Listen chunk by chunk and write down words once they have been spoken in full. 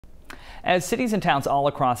As cities and towns all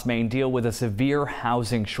across Maine deal with a severe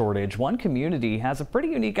housing shortage, one community has a pretty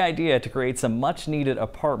unique idea to create some much needed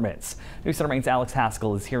apartments. News Center Maine's Alex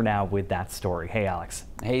Haskell is here now with that story. Hey, Alex.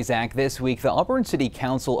 Hey, Zach. This week, the Auburn City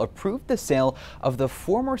Council approved the sale of the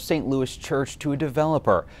former St. Louis church to a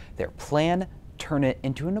developer. Their plan, turn it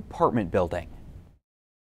into an apartment building.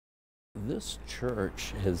 This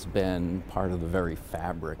church has been part of the very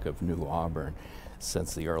fabric of New Auburn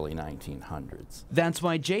since the early 1900s. That's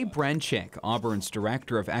why Jay Brenchick, Auburn's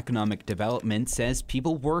Director of Economic Development, says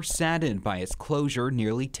people were saddened by its closure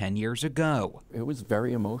nearly 10 years ago. It was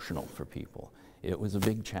very emotional for people. It was a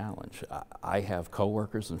big challenge. I have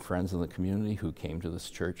coworkers and friends in the community who came to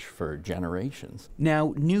this church for generations.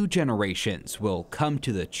 Now, new generations will come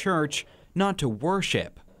to the church not to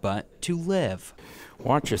worship, but to live.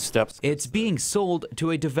 Watch your steps. It's being sold to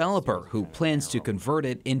a developer who plans to convert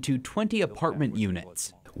it into 20 apartment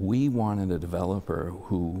units. We wanted a developer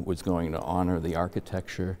who was going to honor the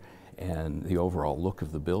architecture and the overall look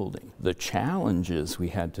of the building. The challenges we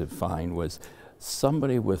had to find was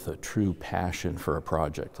somebody with a true passion for a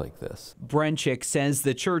project like this. Brenchick says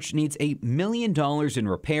the church needs $1 million in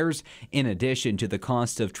repairs in addition to the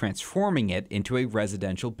cost of transforming it into a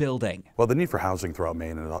residential building. Well, the need for housing throughout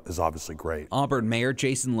Maine is obviously great. Auburn Mayor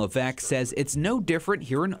Jason Levesque says it's no different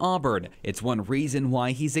here in Auburn. It's one reason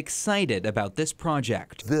why he's excited about this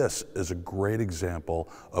project. This is a great example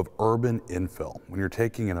of urban infill. When you're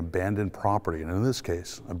taking an abandoned property, and in this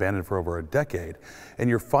case, abandoned for over a decade, and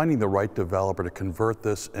you're finding the right developer to convert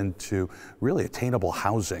this into really attainable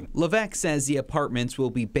housing. Levesque says the apartments will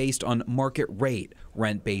be based on market rate,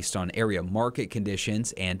 rent based on area market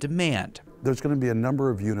conditions and demand. There's going to be a number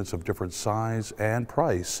of units of different size and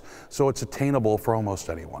price, so it's attainable for almost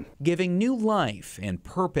anyone. Giving new life and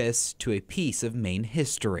purpose to a piece of Maine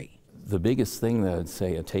history. The biggest thing that I'd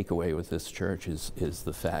say a takeaway with this church is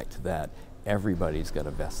the fact that everybody's got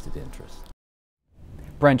a vested interest.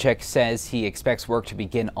 Brenchick says he expects work to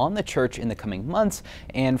begin on the church in the coming months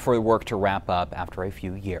and for the work to wrap up after a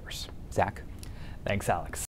few years. Zach? Thanks, Alex.